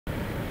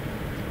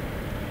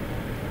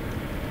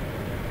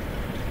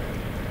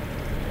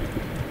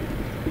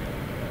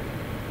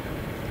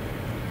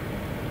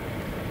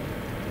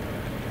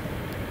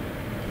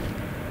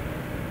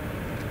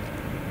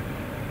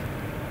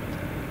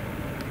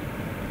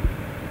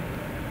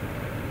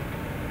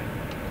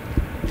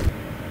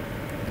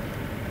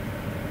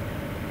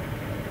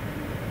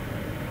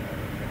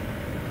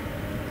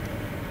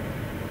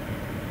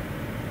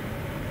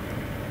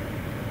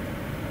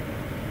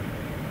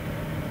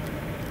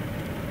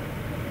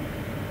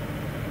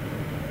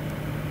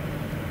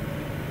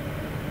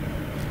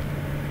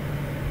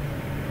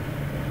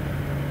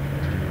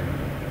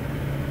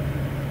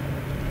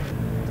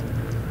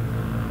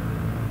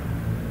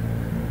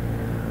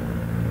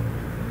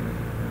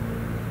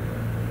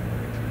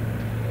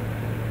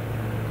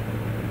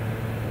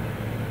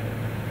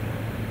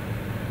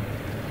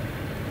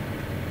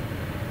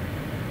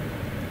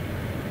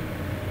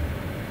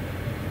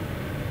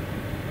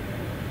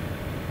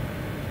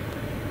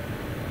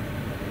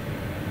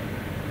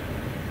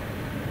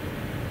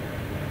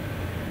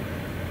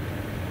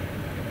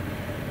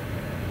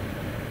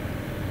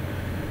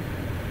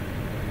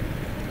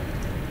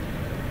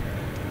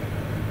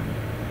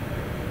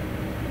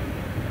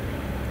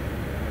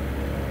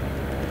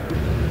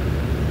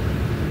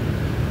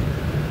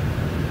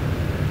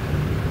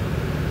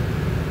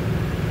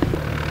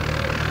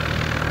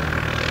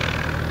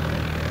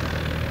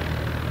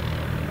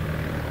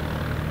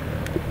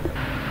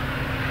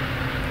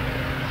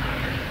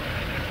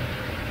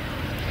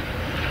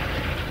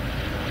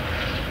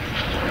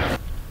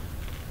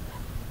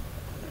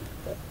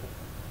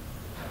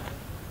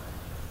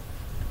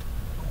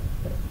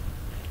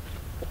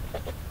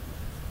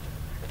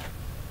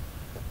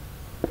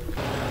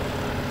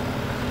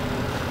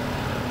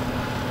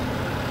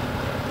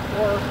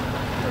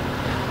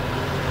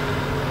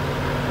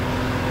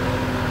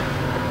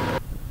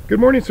Good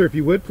morning, sir. If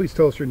you would, please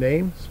tell us your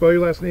name, spell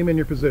your last name, and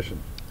your position.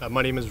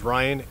 My name is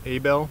Ryan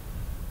Abell,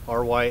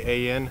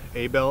 R-Y-A-N,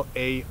 Abell,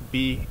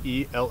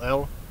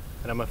 A-B-E-L-L,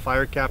 and I'm a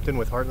fire captain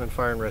with Heartland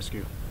Fire and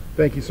Rescue.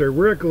 Thank you, sir.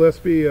 We're at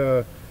Gillespie,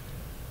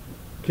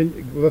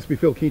 Gillespie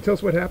Field. Can you tell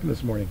us what happened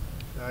this morning?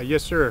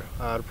 Yes, sir.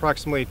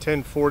 Approximately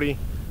 10:40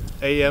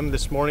 a.m.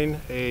 this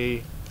morning,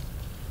 an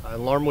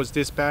alarm was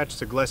dispatched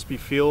to Gillespie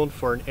Field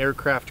for an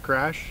aircraft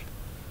crash.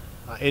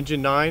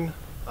 Engine 9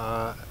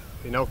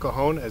 in El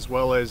Cajon, as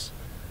well as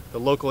the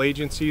local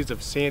agencies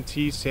of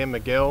Santee, San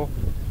Miguel,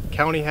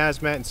 County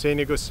HazMat, and San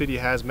Diego City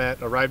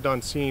HazMat arrived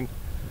on scene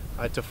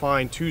to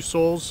find 2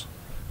 souls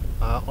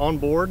on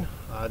board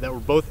that were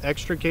both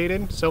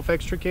extricated,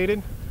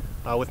 self-extricated,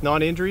 with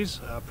non-injuries.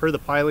 Per the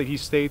pilot, he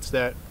states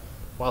that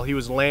while he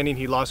was landing,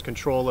 he lost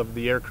control of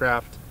the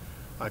aircraft,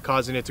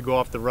 causing it to go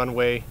off the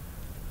runway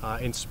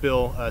and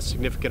spill a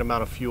significant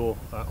amount of fuel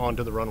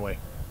onto the runway.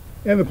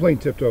 And the plane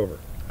tipped over.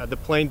 The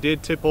plane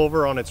did tip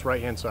over on its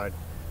right-hand side.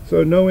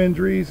 So no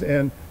injuries,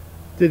 and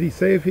did he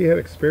say if he had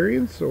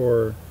experience,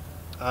 or?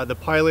 The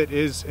pilot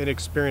is an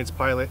experienced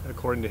pilot,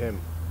 according to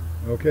him.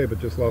 Okay, but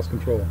just lost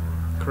control.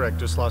 Correct,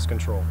 just lost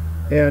control.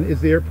 And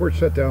is the airport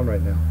shut down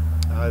right now?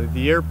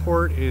 The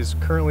airport is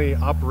currently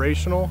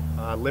operational,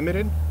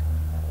 limited.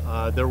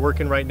 They're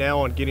working right now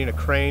on getting a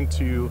crane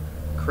to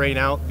crane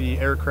out the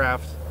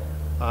aircraft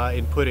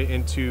and put it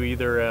into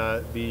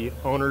either the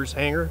owner's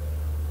hangar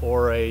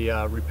or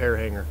a repair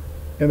hangar.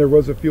 And there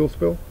was a fuel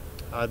spill?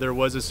 There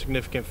was a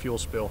significant fuel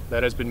spill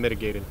that has been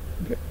mitigated.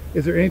 Okay.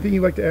 Is there anything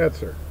you'd like to add,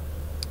 sir?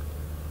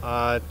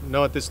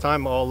 No, at this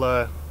time,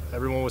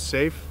 everyone was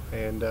safe,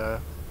 and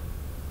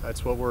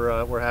that's what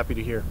we're happy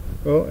to hear.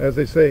 Well, as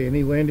they say,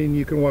 any landing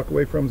you can walk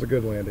away from is a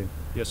good landing.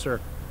 Yes,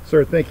 sir.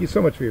 Sir, thank you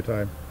so much for your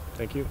time.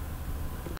 Thank you.